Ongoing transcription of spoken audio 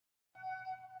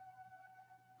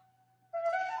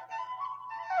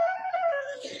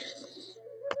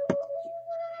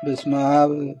በስመ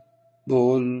አብ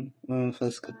በወልድ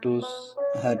በመንፈስ ቅዱስ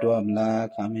አሐዱ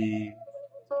አምላክ አሜን።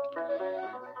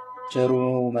 ቸሩ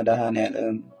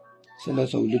መድኃኔዓለም ስለ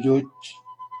ሰው ልጆች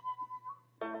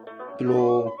ብሎ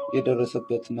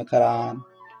የደረሰበት መከራን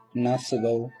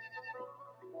እናስበው።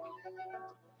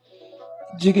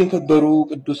 እጅግ የከበሩ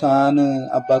ቅዱሳን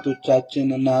አባቶቻችን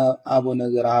እና አቡነ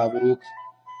ዘርዓ ብሩክ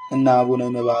እና አቡነ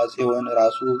መብዓ ጽዮን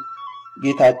ራሱ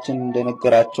ጌታችን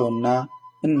እንደነገራቸውና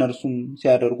እነርሱም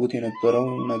ሲያደርጉት የነበረው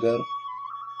ነገር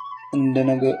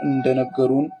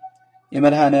እንደነገሩን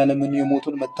የመድኃኔዓለምን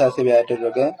የሞቱን መታሰቢያ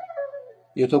ያደረገ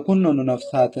የተኮነኑ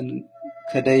ነፍሳትን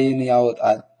ከደይን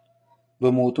ያወጣል፣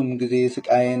 በሞቱም ጊዜ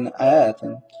ስቃይን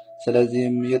አያያትም።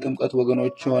 ስለዚህም የጥምቀት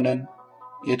ወገኖች ሆነን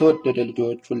የተወደደ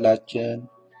ልጆች ሁላችን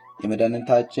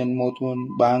የመድኃኒታችን ሞቱን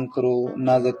በአንክሮ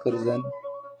እናዘክር ዘንድ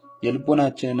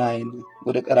የልቦናችንን ዓይን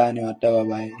ወደ ቀራንዮ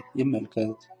አደባባይ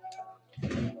ይመልከት።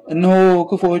 እነሆ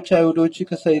ክፉዎች አይሁዶች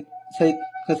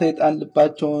ከሰይጣን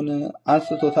ልባቸውን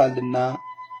አንስቶታልና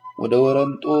እንደ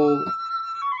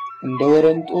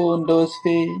ወረንጦ እንደ ወስፌ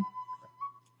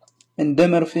እንደ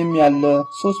መርፌም ያለ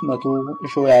 300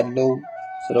 እሾህ ያለው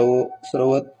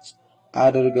ስርወት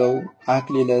አድርገው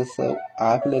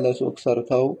አክሊለ ሦክ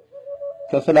ሰርተው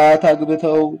ከፍላት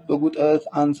አግብተው በጉጠት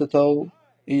አንስተው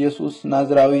ኢየሱስ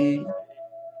ናዝራዊ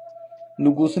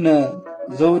ንጉሥነ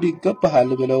ዘውድ ይገባሃል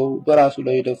ብለው በራሱ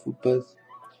ላይ ደፉበት።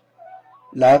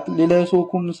 ለአክሊለ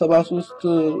ሦኩም 73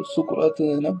 ስቁረት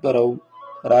ነበረው።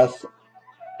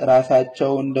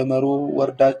 ራሳቸው እንደመሮ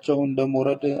ወርዳቸው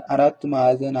እንደሞረድ 4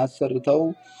 ማዕዘን አሰርተው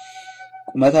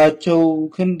ቁመታቸው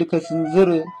ክንድ ከስንዝር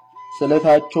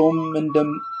ስለታቸውም እንደ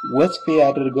ወስፌ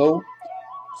አድርገው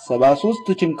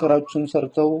 73 ችንካሮችን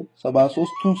ሰርተው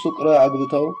 73ቱን ስቁረ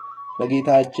አግብተው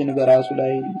በጌታችን በራሱ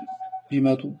ላይ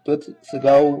ቢመቱበት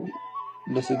ስጋው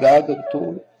ለስጋ ገብቶ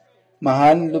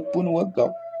መሃል ልቡን ወጋው።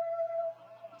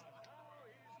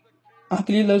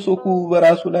 አክሊለ ሦኩ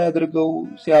በራሱ ላይ አድርገው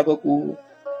ሲያበቁ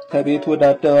ከቤት ወደ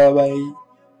አደባባይ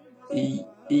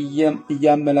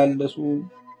እያመላለሱ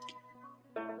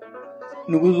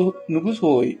ንጉሥ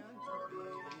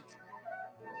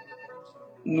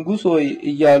ሆይ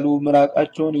እያሉ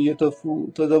ምራቃቸውን እየተፉ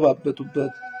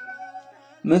ተዘባበቱበት።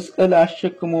 መስቀል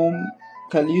አሸክመውም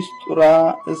ከሊስጥራ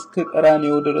እስከ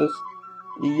ቀራንዮ ድረስ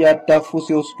እያዳፉ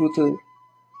ሲወስዱት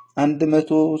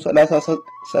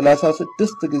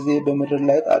 136 ጊዜ በምድር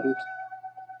ላይ ጣሉት።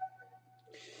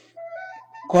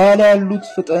 ከኋላ ያሉት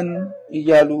ፍጠን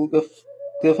እያሉ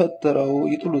ገፈትረው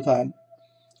ይጥሉታል።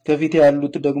 ከፊት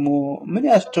ያሉት ደግሞ ምን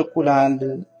ያስቸኩልሃል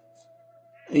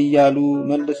እያሉ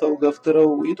መልሰው ገፍትረው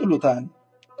ይጥሉታል።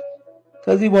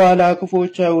 ከዚህ በኋላ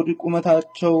ክፉዎች አይሁድ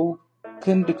ቁመታቸው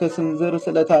ክንድ ከስንዝር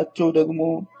ስለታቸው ደግሞ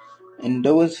እንደ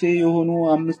ወስፌ የሆኑ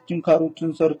 5 ችንካሮችን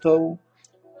ሰርተው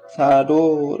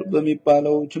ሳዶር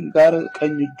በሚባለው ችንካር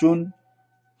ቀኝ እጁን፣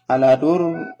 አላዶር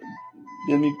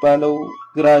በሚባለው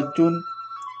ግራ እጁን፣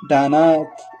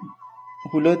 ዳናት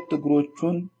 2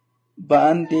 እግሮቹን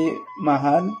በአንዴ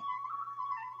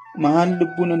መሃል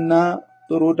ልቡንና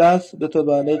ሮዳስ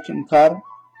በተባለ ችንካር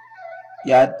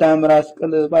የአዳም ራስ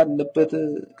ቅል ባለበት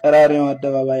ቀራንዮ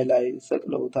አደባባይ ላይ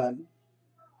ሰቅለውታል።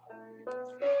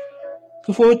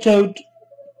 ክፉዎች አይሁድ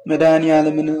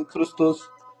መድኃኔዓለምን ክርስቶስ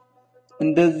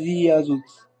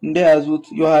እንደያዙት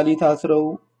የኋሊት አስረው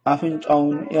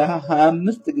አፍንጫውን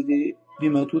 25 ጊዜ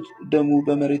ቢመቱት ደሙ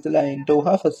በመሬት ላይ እንደ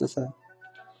ውሃ ፈሰሰ።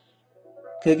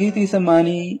 ከጌቴሰማኒ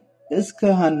እስከ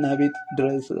ሐና ቤት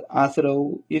ድረስ አስረው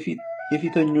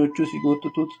የፊተኞቹ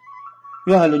ሲጎትቱት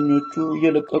የኋለኞቹ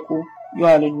እየለቀቁ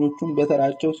የኋለኞቹን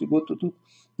በተራቸው ሲጎትቱት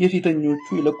የፊተኞቹ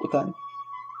ይለቁታል።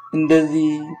 እንደዚህ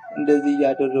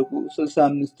ያደረጉ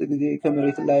 65 ጊዜ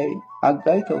ከመሬት ላይ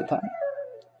አጋይተውታል።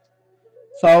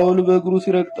 ሳኦል በእግሩ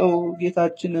ሲረግጠው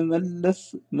ጌታችን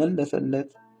መለሰለት፣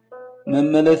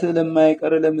 መመለስ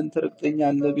ለማይቀር ለምን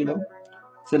ትረግጠኛለህ ቢለው፣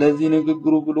 ስለዚህ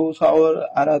ንግግሩ ብሎ ሳኦል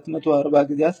 440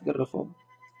 ጊዜ አስገረፈው።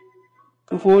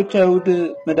 ክፉዎች አይሁድ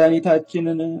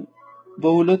መድኃኒታችንን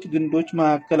በሁለት ግንዶች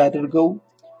መካከል አድርገው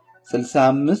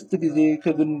 65 ጊዜ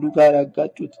ከግንዱ ጋር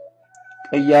ያጋጩት።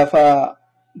 ቀያፋ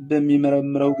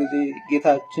በሚመረምረው ጊዜ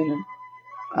ጌታችን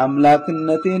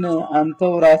አምላክነቴን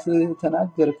አንተው ራስህ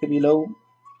ተናገርክ ቢለው፣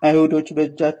 አይሁዶች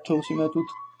በእጃቸው ሲመቱት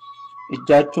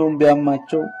እጃቸውን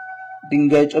ቢያማቸው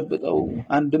ድንጋይ ጨብጠው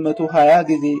 120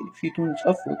 ጊዜ ፊቱን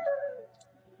ጸፉት።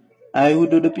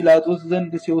 አይሁድ ወደ ጲላጦስ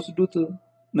ዘንድ ሲወስዱት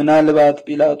ምናልባት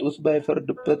ጲላጦስ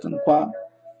ባይፈርድበት እንኳን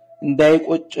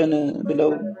እንዳይቆጨን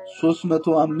ብለው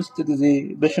 305 ጊዜ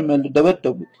በሽመል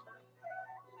ደበደቡት።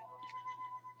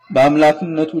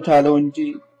 በአምላክነቱ ቻለው እንጂ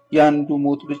ያንዱ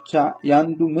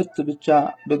ምት ብቻ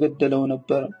በገደለው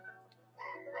ነበር።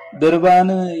 በርባን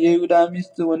የይሁዳ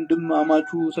ሚስት ወንድም አማቹ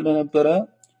ስለነበረ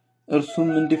እርሱም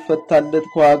እንዲፈታለት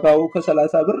ከዋጋው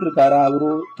ከ30 ብር ጋር አብሮ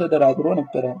ተደራድሮ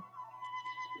ነበር።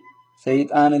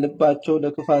 ሰይጣን ልባቸው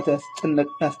ለክፋት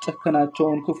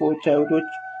ያስጨከናቸውን ክፉዎች አይሁዶች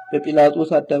በጲላጦስ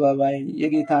አደባባይ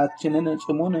የጌታችንን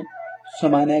ጽሙን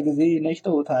 80 ጊዜ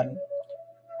ነጭተውታል።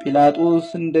 ጲላጦስ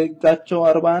እንደጋቸው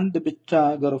 41 ብቻ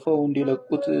ገርፈው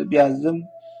እንዲለቁት ቢያዝም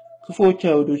ክፉዎች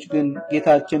አይሁዶች ግን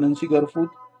ጌታችንን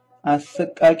ሲገርፉት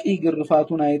አሰቃቂ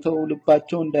ግርፋቱን አይተው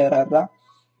ልባቸው እንዳይራራ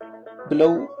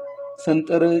ብለው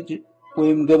ሰንጠረዥ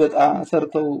ወይም ገበጣ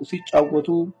ሰርተው ሲጫወቱ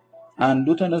አንዱ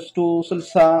ተነስቶ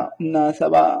 60 እና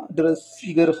 70 ድረስ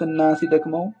ሲገርፍና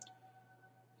ሲደክመው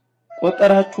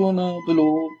ቆጠራችሁን ብሎ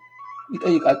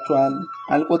ይጠይቃቸዋል።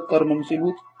 አልቆጠርንም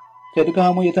ሲሉት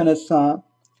ከድካሙ የተነሳ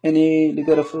እኔ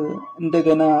ልገርፍ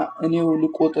እንደገና እኔው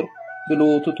ልቆጥር ብሎ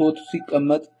ትቶት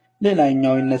ሲቀመጥ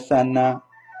ሌላኛው ይነሳና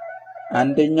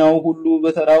አንደኛው ሁሉ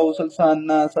በተራው 60 እና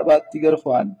 7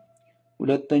 ይገርፈዋል።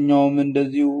 ሁለተኛውም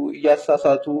እንደዚሁ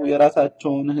እያሳሳቱ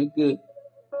የራሳቸውን ሕግ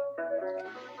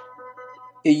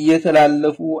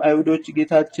እየተላለፉ አይሁዶች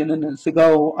ጌታችንን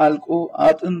ስጋው አልቆ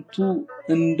አጥንቱ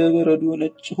እንደ በረዶ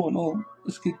ነጭ ሆኖ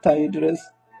እስኪታይ ድረስ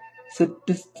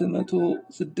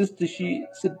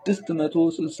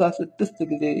 6666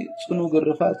 ጊዜ ጽኑ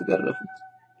ግርፋት ገረፉት።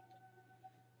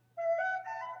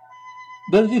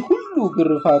 በዚህ ሁሉ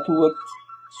ግርፋቱ ወቅት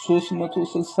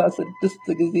 366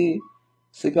 ጊዜ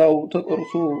ስጋው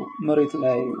ተቆርሶ መሬት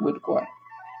ላይ ወድቋል።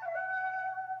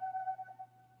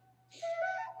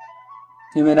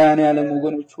 የመድኃኔዓለም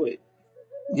ወገኖች ሆይ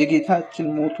የጌታችን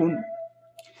ሞቱን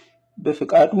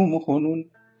በፍቃዱ መሆኑን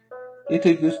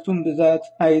የትዕግስቱን ብዛት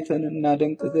አይተን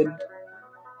እናደንቅ ዘንድ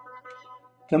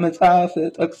ከመጽሐፍ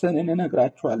ጠቅሰን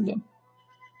እንነግራችኋለን።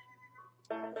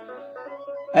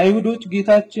 አይሁዶች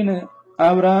ጌታችን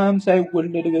አብርሃም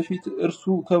ሳይወለድ በፊት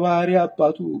እርሱ ከባህሪ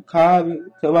አባቱ ከአብ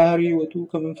ከባህሪ ሕይወቱ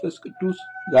ከመንፈስ ቅዱስ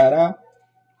ጋራ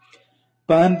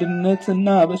በአንድነትና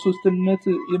በሶስትነት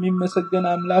የሚመሰገን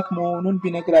አምላክ መሆኑን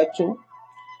ቢነግራቸው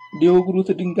ሊወግሩት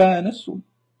ድንጋይ አነሱ።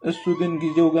 እሱ ግን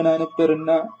ጊዜው ገና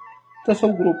ነበርና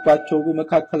ተሰውሮባቸው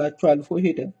በመካከላቸው አልፎ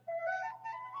ሄደ።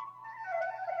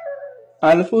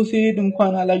 አልፎ ሲሄድ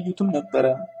እንኳን አላዩትም ነበር።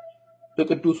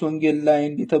 በቅዱስ ወንጌል ላይ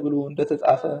እንዲህ ተብሎ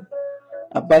እንደተጻፈ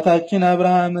አባታችን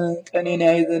አብርሃም ቀኔን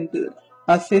ያይ ዘንድ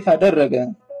ሐሴት አደረገ፣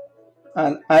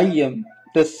 አየም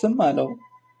ደስም አለው።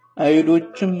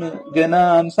 አይሁዶችም ገና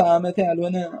 50 ዓመት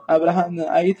ያልሆነ አብርሃም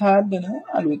አይተሃልን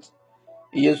አሉት።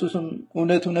 ኢየሱስም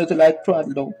እውነት እውነት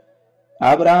እላችኋለሁ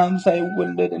አብርሃም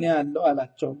ሳይወለድ እኔ አለው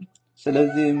አላቸው።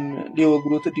 ስለዚህም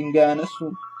ሊወግሩት ድንጋይ አነሱ።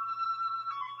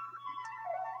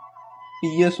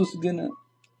 ኢየሱስ ግን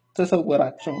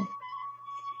ተሰወራቸው።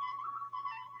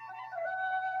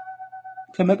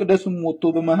 ከመቅደሱም ወጥቶ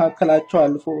በመካከላቸው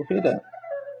አልፎ ሄደ።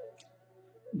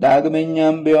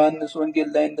 ዳግመኛም በዮሐንስ ወንጌል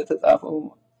ላይ እንደተጻፈው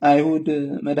አይሁድ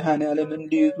መድኃኔዓለምን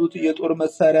እንዲይዙት የጦር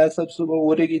መሳሪያ ሰብስበው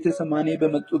ወደ ጌቴሰማኒ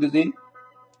በመጡ ጊዜ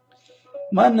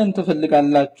ማንን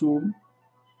ትፈልጋላችሁ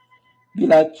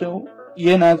ቢላቸው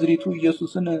የናዝሬቱ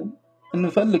ኢየሱስን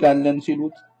እንፈልጋለን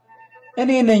ሲሉት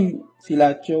እኔ ነኝ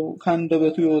ሲላቸው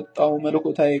ካንደበቱ የወጣው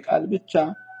መለኮታዊ ቃል ብቻ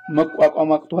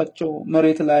መቋቋም አቅቷቸው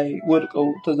መሬት ላይ ወድቀው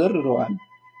ተዘርረዋል።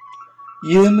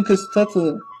 ይህም ክስተት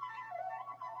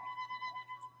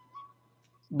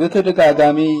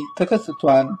በተደጋጋሚ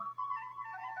ተከስቷል።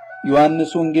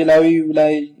 ዮሐንስ ወንጌላዊ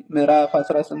ላይ ምዕራፍ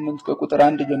 18 ከቁጥር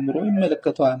 1 ጀምሮ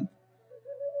ይመለከቷል።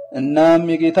 እናም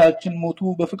የጌታችን ሞቱ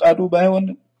በፍቃዱ ባይሆን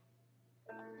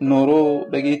ኖሮ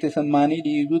በጌቴሰማኒ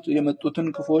ሊይዙት የመጡትን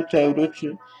ክፉዎች አይሁዶች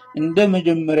እንደ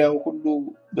መጀመሪያው ሁሉ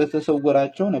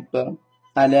በተሰወራቸው ነበር።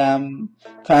 አሊያም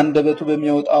ካንደበቱ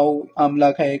በሚወጣው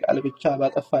አምላካዊ ቃል ብቻ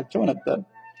ባጠፋቸው ነበር።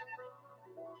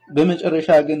 በመጨረሻ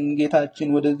ግን ጌታችን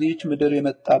ወደዚህች ምድር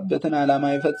የመጣበትን ዓላማ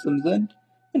ይፈጽም ዘንድ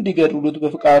እንዲገድሉት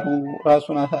በፍቃዱ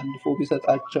ራሱን አሳልፎ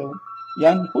ቢሰጣቸው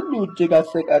ያን ሁሉ እጅግ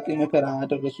አሰቃቂ መከራ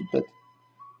አደረሱበት፣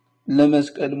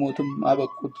 ለመስቀል ሞትም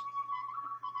አበቁት።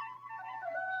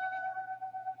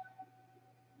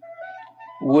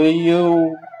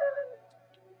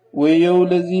 ወየው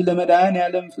ለዚህ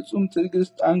ለመድኃኔዓለም ፍጹም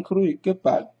ትዕግስት አንክሮ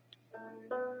ይገባል።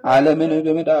 ዓለምን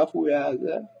በመዳፉ የያዘ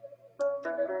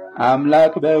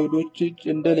አምላክ በአይሁዶች እጅ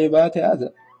እንደ ሌባ ተያዘ።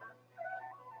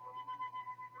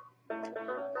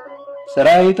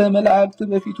 ሰራዊተ መላእክት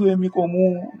በፊቱ የሚቆሙ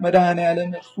መድኃኔዓለም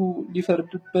እርሱ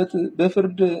ሊፈርድበት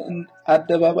በፍርድ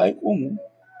አደባባይ ቆሙ።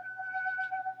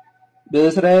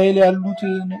 በእስራኤል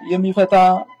ያሉትን የሚፈታ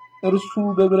እርሱ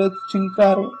በብረት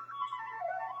ችንካር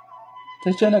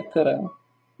ተቸነከረ።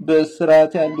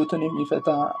 በስርዓት ያሉትን የሚፈታ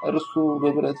እርሱ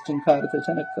በብረት ችንካር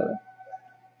ተቸነከረ።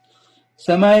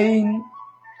 ሰማይን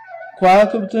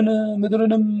ከዋክብትን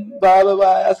ምድርንም በአበባ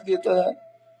ያስጌጠ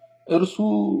እርሱ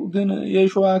ግን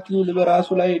የሾህ አክሊል በራሱ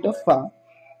ላይ ደፋ።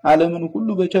 ዓለምን ሁሉ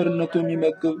በቸርነቱ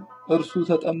የሚመግብ እርሱ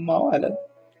ተጠማው አለ።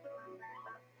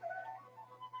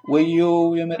 ወዮ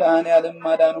የመድኃኔዓለም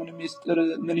ማዳኑን ምስጢር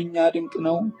ምንኛ ድንቅ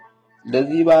ነው!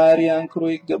 ለዚህ ባህሪ አንክሮ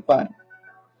ይገባል።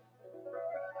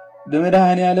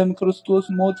 በመድኃኔዓለም ክርስቶስ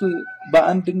ሞት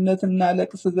በአንድነት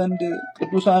እናለቅስ ዘንድ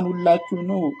ቅዱሳን ሁላችሁ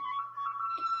ነው።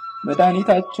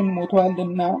 መድኃኒታችን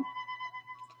ሞቷልና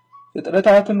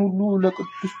ፍጥረታትን ሁሉ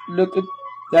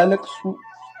ያለቅሱ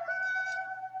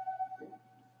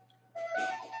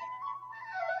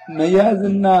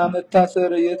መያዝና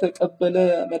መታሰር የተቀበለ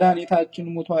መድኃኒታችን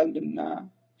ሞቷልና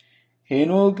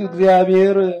ሄኖክ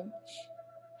እግዚአብሔር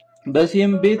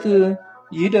በሴም ቤት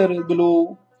ይደር ብሎ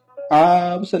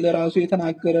አብ ስለራሱ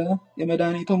የተናገረ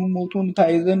የመድኃኒቱን ሞቱን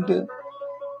ታይ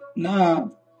ዘንድና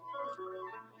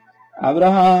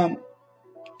አብርሃም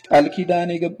ቃል ኪዳን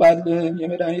የገባልን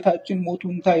የመድኃኒታችን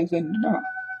ሞቱን ታይ ዘንድና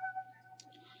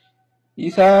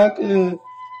ይስሐቅ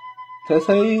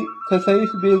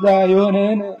ከሰይፍ ቤዛ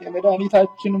የሆነን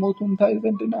የመድኃኒታችን ሞቱን ታይ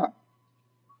ዘንድና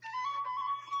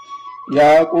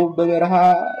ያዕቆብ በበረሃ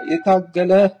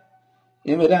የታገለ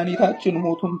የመድኃኒታችን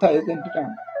ሞቱን ታይ ዘንድና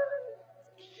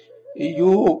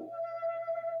ኢዮብ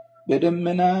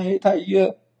በደመና የታየ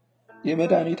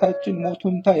የመድኃኒታችን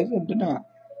ሞቱን ታይ ዘንድና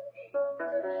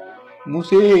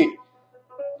ሙሴ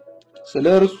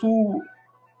ስለርሱ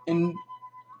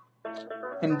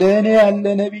እንደኔ ያለ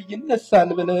ነብይ ይነሳል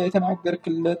ብለህ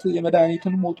የተናገርክለት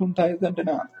የመድኃኒትን ሞቱን ታይ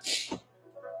ዘንድና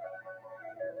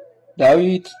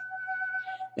ዳዊት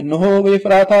እነሆ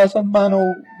በኤፍራታ ሰማነው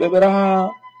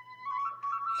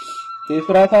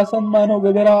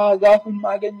በበረሃ ዛፍም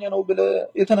አገኘነው ብለህ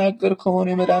የተናገርከውን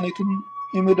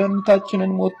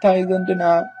የመድኃኒታችንን ሞት ታይ ዘንድና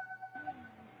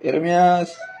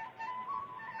ኤርምያስ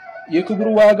የክብሩ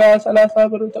ዋጋ 30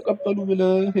 ብር ተቀበሉ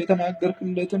ብለህ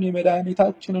የተናገርክለትን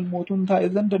የመድኃኒታችንን ሞቱን ታይ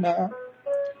ዘንድና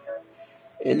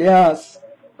ኤልያስ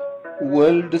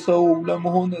ወልድ ሰው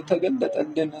ለመሆን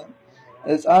ተገለጠልን፣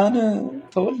 ሕፃን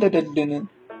ተወለደልን፣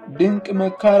 ድንቅ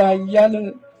መካር ኃያል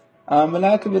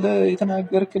አምላክ ብለህ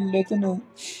የተናገርክለትን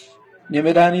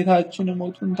የመድኃኒታችንን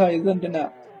ሞቱን ታይ ዘንድና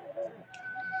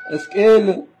ሕዝቅኤል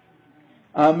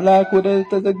አምላክ ወደ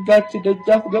ተዘጋች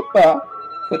ደጃፍ ገባ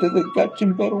ከተዘጋችን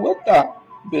በር ወጣ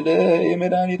ብለህ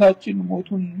የመድኃኒታችን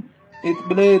ሞቱን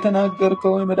ብለህ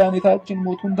የተናገርከው የመድኃኒታችን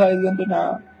ሞቱን ታይ ዘንድና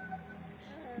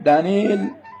ዳንኤል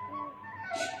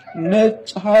ነጭ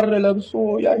ሐር ለብሶ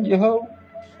ያየኸው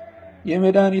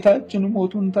የመድኃኒታችን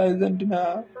ሞቱን ታይ ዘንድና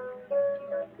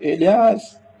ኤልያስ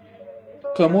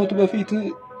ከሞት በፊት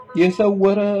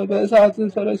የሰወረ በእሳት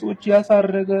ፈረሶች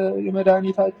ያሳረገ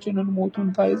የመድኃኒታችንን ሞቱን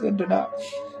ታይ ዘንድና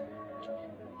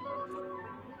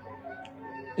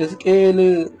ሕዝቅኤል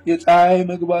የፀሐይ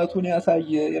መግባቱን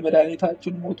ያሳየ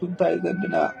የመድኃኒታችን ሞቱን ታይ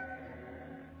ዘንድና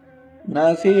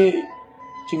ምናሴ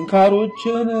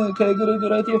ችንካሮችን ከእግር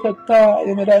ብረት የፈታ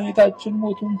የመድኃኒታችን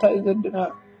ሞቱን ታይ ዘንድና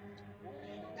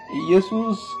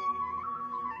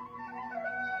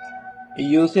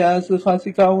ኢዮስያስ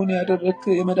ፋሲካውን ያደረክ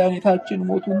የመድኃኒታችን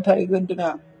ሞቱን ታይ ዘንድና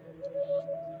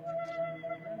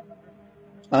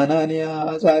አናንያ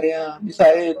አዛርያ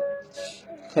ሚሳኤል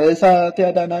ከእሳት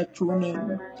ያዳናችሁን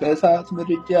ከእሳት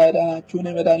ምድጃ ያዳናችሁን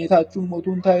የመድኃኒታችሁን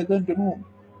ሞቱን ታይ ዘንድኑ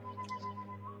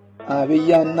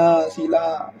አብያና ሲላ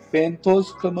ፌንቶስ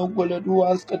ከመወለዱ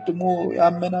አስቀድሞ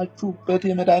ያመናችሁበት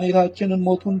የመድኃኒታችንን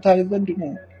ሞቱን ታይ ዘንድኑ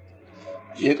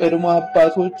የቀድሞ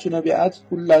አባቶች ነቢያት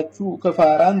ሁላችሁ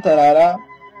ከፋራን ተራራ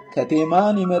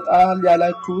ከቴማን ይመጣል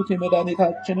ያላችሁት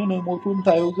የመድኃኒታችንን ሞቱን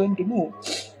ታዩ ዘንድኑ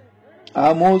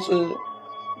አሞጽ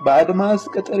በአድማስ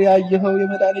ቅጥር ያየኸው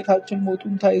የመድኃኒታችን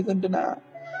ሞቱን ታይ ዘንድና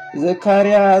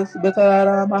ዘካርያስ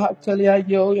በተራራ መካከል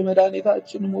ያየኸው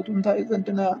የመድኃኒታችን ሞቱን ታይ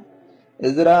ዘንድና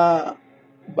እዝራ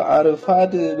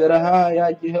በአርፋድ በረሃ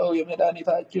ያየኸው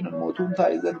የመድኃኒታችንን ሞቱን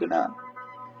ታይ ዘንድና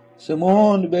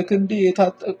ስምዖን በክንድ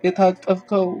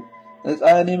የታቀፍከው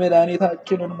ሕፃን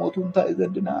የመድኃኒታችንን ሞቱን ታይ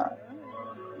ዘንድና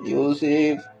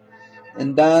ዮሴፍ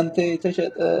እንዳንተ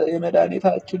የተሸጠ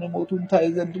የመድኃኒታችንን ሞቱን ታይ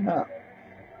ዘንድና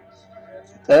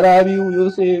ጠራቢው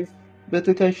ዮሴፍ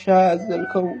በትከሻ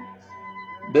ያዘልከው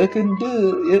በክንድ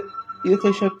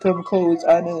የተሸከምከው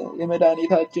ሕፃን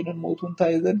የመድኃኒታችንን ሞቱን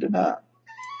ታይ ዘንድና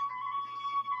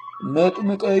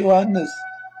መጥምቀ ዮሐንስ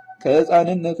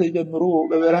ከሕፃንነት ጀምሮ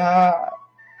በበረሃ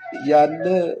ያለ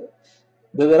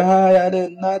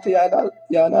እናት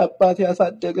ያለ አባት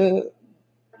ያሳደገ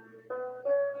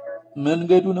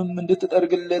መንገዱንም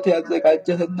እንድትጠርግለት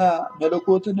ያዘጋጀህና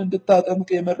መለኮትን እንድታጠምቅ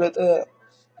የመረጠ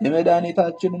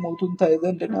የመድኃኒታችን ሞቱን ታይ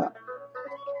ዘንድና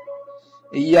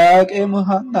ኢያቄም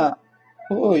ሐና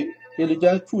ሆይ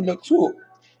የልጃችሁ ለቅሶ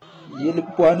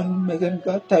የልቧንም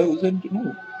መዘንጋት ታዩ ዘንድኑ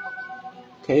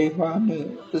ከይፋን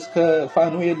እስከ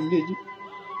ፋኑኤል ልጅ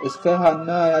እስከ ሐና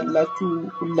ያላችሁ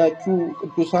ሁላችሁ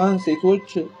ቅዱሳን ሴቶች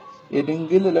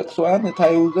የድንግል ለቅሷን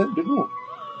ታዩ ዘንድ ነው።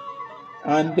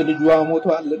 አንድ ልጇ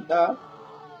ሞቷልና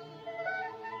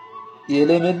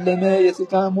የለመለመ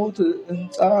የሥጋ ሞት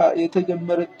እንጻ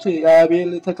የተጀመረች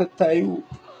የአቤል ተከታዩ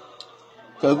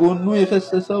ከጎኑ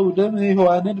የፈሰሰው ደም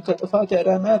ሔዋንን ከጥፋት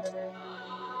ያዳናት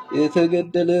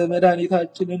የተገደለ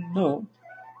መድኃኒታችንን ነው።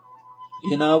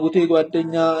 የናቡቴ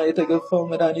ጓደኛ የተገፋው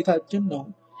መድኃኒታችን ነው።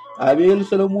 አቤል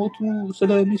ስለሞቱ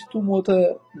ስለ ሚስቱ ሞተ፣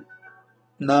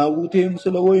 ናቡቴም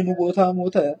ስለ ወይኑ ቦታ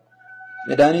ሞተ።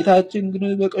 መድኃኒታችን ግን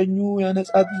በቀኙ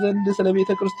ያነጻት ዘንድ ስለ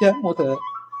ቤተ ክርስቲያን ሞተ።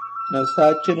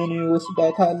 ነፍሳችንን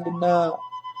ይወስዳታልና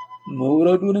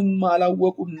መውረዱንም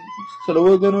አላወቁም። ስለ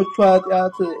ወገኖቹ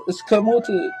ኃጢአት እስከ ሞት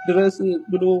ድረስ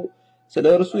ብሎ ስለ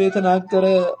እርሱ የተናገረ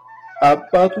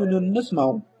አባቱን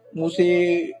እንስማው። ሙሴ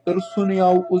እርሱን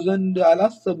ያውቁ ዘንድ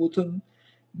አላሰቡትም፣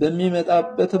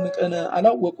 በሚመጣበትም ቀን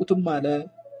አላወቁትም አለ።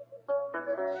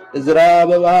 እዝራ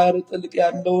በባህር ጥልቅ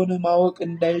ያለውን ማወቅ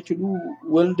እንዳይችሉ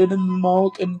ወልድንም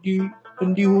ማወቅ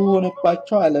እንዲሁ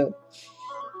ሆነባቸው አለ።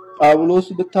 ጳውሎስ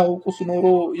ብታውቁስ ኖሮ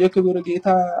የክብር ጌታ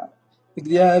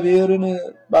እግዚአብሔርን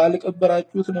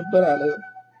ባልቀበራችሁት ነበር አለ።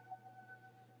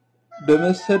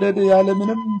 በመሰደድ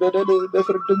ያለምንም በደል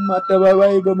በፍርድም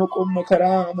አደባባይ በመቆም መከራ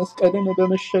መስቀልን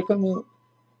በመሸከም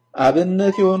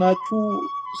አብነት የሆናችሁ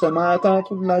ሰማዕታት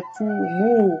ሁላችሁ ኑ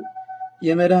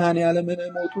የመድኃኔዓለምን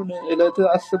ሞቱን ዕለት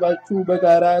አስባችሁ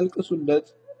በጋራ አልቅሱለት።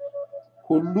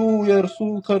 ሁሉ የእርሱ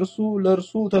ከእርሱ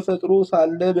ለእርሱ ተፈጥሮ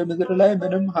ሳለ በምድር ላይ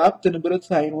ምንም ሀብት ንብረት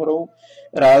ሳይኖረው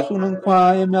ራሱን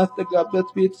እንኳን የሚያስጠጋበት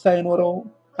ቤት ሳይኖረው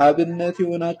አብነት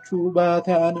የሆናችሁ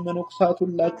ባህታውያን መነኮሳት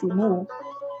ሁላችሁ ኑ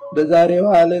በዛሬው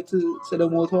ዕለት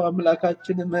ስለሞተው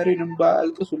አምላካችን መሪር እንባ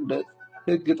አልቅሱለት።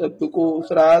 ሕግ ጠብቆ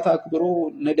ስርዓት አክብሮ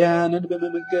ነዳያንን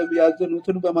በመመገብ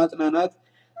ያዘኑትን በማጽናናት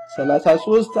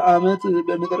 33 ዓመት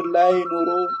በምድር ላይ ኖሮ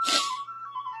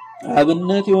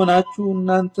አብነት የሆናችሁ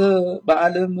እናንተ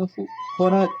በዓለም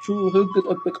ሆናችሁ ሕግ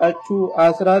ጠብቃችሁ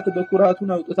አስራት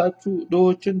በኩራቱን አውጥታችሁ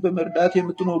ድሆችን በመርዳት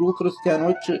የምትኖሩ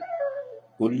ክርስቲያኖች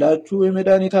ሁላችሁ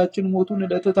የመድኃኒታችን ሞቱን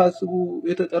ለተታስቡ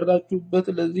የተጠራችሁበት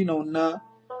ለዚህ ነውና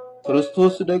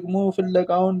ክርስቶስ ደግሞ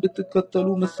ፍለጋውን እንድትከተሉ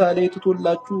ምሳሌ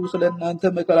ትቶላችሁ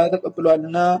ስለእናንተ መከራ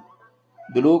ተቀብሏልና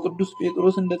ብሎ ቅዱስ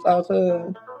ጴጥሮስ እንደጻፈ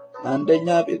አንደኛ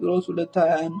ጴጥሮስ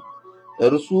 2:21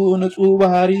 እርሱ ንጹሕ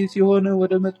ባህሪ ሲሆን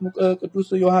ወደ መጥምቀ ቅዱስ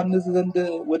ዮሐንስ ዘንድ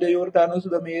ወደ ዮርዳኖስ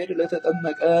በመሄድ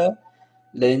ለተጠመቀ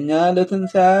ለኛ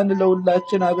ለትንሣኤን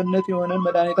ለሁላችን አብነት የሆነ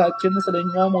መድኃኒታችን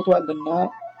ስለኛ ሞቷልና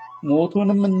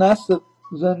ሞቱንም እናስብ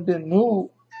ዘንድ ኑ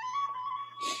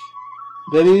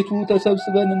በቤቱ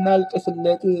ተሰብስበን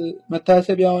እናልቅስለት፣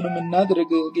 መታሰቢያውንም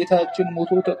እናድርግ። ጌታችን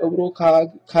ሞቶ ተቀብሮ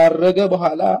ካረገ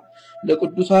በኋላ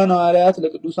ለቅዱሳን ሐዋርያት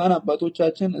ለቅዱሳን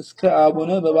አባቶቻችን እስከ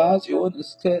አቡነ በባጽዮን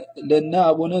እስከ ለነ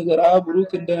አቡነ ዘራ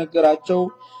ብሩክ እንደነገራቸው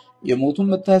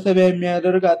የሞቱን መታሰቢያ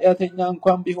የሚያደርግ ኃጢአተኛ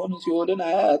እንኳን ቢሆን ሲኦልን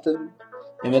አያያትም።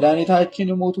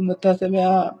 የመድኃኒታችን የሞቱን መታሰቢያ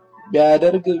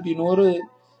ቢያደርግ ቢኖር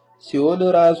ሲኦል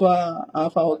ራሷ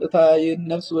አፍ አውጥታ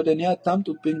የነፍስ ወደኔ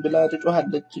አታምጡብኝ ብላ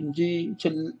ትጮሃለች እንጂ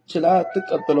ችላ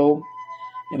አትቀበለውም።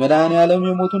 የመድኃኔዓለም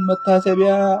የሞቱን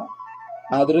መታሰቢያ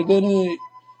አድርገን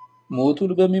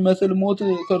ሞቱን በሚመስል ሞት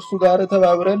ከእርሱ ጋር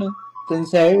ተባብረን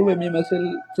ትንሣኤው በሚመስል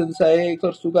ትንሣኤ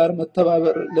ከእርሱ ጋር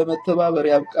ለመተባበር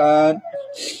ያብቃን።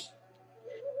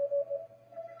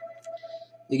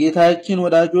 የጌታችን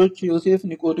ወዳጆች ዮሴፍ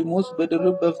ኒቆዲሞስ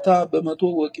በድርብ በፍታ በመቶ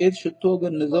ወቄት ሽቶ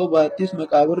ገንዘው በአዲስ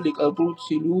መቃብር ሊቀብሩት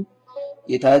ሲሉ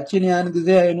ጌታችን ያን ጊዜ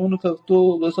ዓይኑን ከፍቶ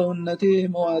በሰውነቴ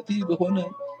መዋቲ በሆነ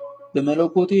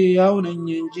በመለኮቴ ያው ነኝ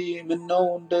እንጂ ምነው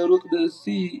እንደ ሩቅ ብእሲ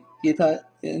ጌታ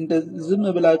እንደ ዝም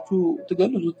ብላችሁ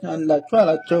ትገንዙታላችሁ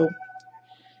አላቸው።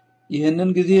 ይህንን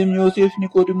ጊዜም ዮሴፍ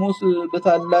ኒቆዲሞስ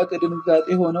በታላቅ ድንጋጤ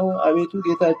ሆነው አቤቱ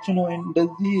ጌታችን ሆይ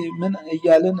እንደዚህ ምን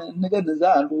እያለን እንገንዛ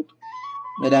አሉት።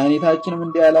 መድኃኒታችንም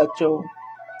እንዲህ አላቸው፣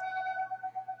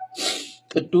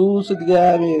 ቅዱስ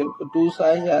እግዚአብሔር ቅዱስ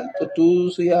ኃያል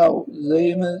ቅዱስ ሕያው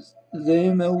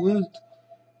ዘይመውት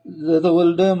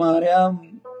ዘተወልደ ማርያም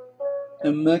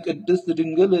እመ ቅድስት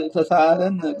ድንግል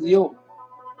ተሳለን እግዚኦ።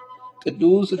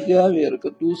 ቅዱስ እግዚአብሔር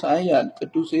ቅዱስ ኃያል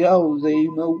ቅዱስ ሕያው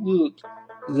ዘይመውት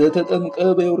ዘተጠምቀ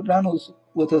በዮርዳኖስ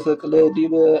ወተሰቅለ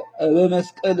ዲበ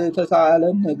በመስቀል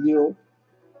ተሳለን እግዚኦ።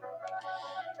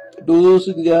 ቅዱስ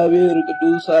እግዚአብሔር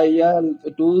ቅዱስ ኃያል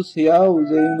ቅዱስ ሕያው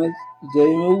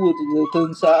ዘይመውት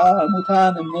ዘተንሥአ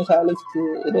ሙታን እመሳልስት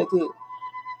ዕለት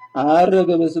አረገ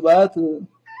በስብሐት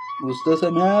ውስተ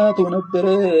ሰማያት ወነበረ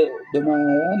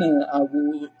በማያን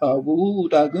አቡ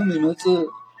ዳግም ይመጽእ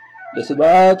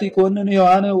በስብሐት ይኮንን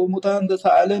ሕያዋነ ወሙታን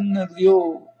ተሳለን እግዚኦ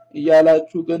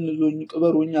እያላችሁ ገንዙኝ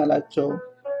ቅበሩኝ አላቸው።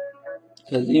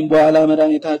 ከዚህም በኋላ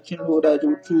መድኃኒታችን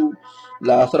ለወዳጆቹ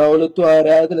ለ12ቱ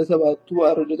ሐዋርያት ለሰባቱ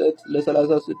አርድእት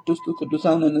ለ36ቱ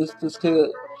ቅዱሳን እንስት እስከ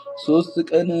 3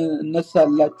 ቀን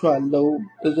እነሳላችኋለሁ፣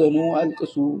 እዘኑ፣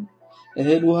 አልቅሱ፣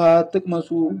 እህል ውሃ አትቅመሱ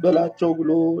በላቸው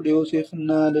ብሎ ለዮሴፍና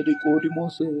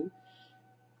ለኒቆዲሞስ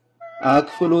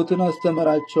አክፍሎትን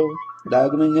አስተምራቸው።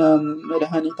 ዳግመኛም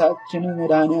መድኃኒታችን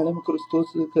መድኃኔዓለም ክርስቶስ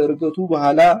ከዕርገቱ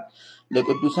በኋላ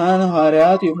ለቅዱሳን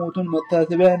ሐዋርያት የሞቱን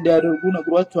መታሰቢያ እንዲያደርጉ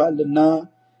ነግሯቸዋልና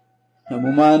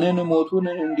ሕሙማንን ሞቱን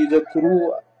እንዲዘክሩ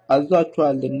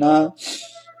አዟቸዋልና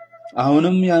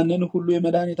አሁንም ያንን ሁሉ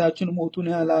የመድኃኒታችን ሞቱን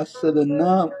ያላሰበና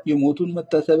የሞቱን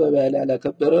መታሰቢያ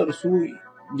ያላከበረ እርሱ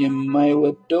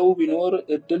የማይወደው ቢኖር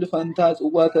እድል ፈንታ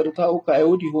ጽዋ ተርታው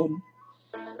ከአይሁድ ይሆን።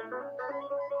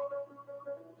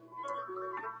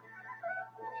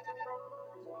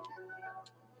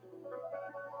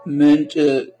 ምንጭ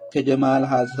ከጀማል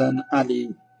ሐሰን አሊ።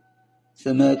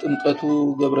 ስመ ጥምቀቱ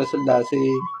ገብረ ስላሴ።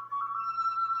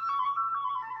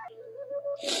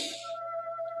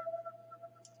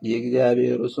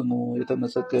 የእግዚአብሔር ስሙ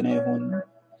የተመሰገነ ይሁን።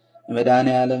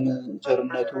 የመድኃኔዓለም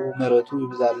ቸርነቱ ምሕረቱ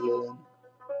ይብዛልን።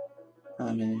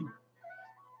 አሜን።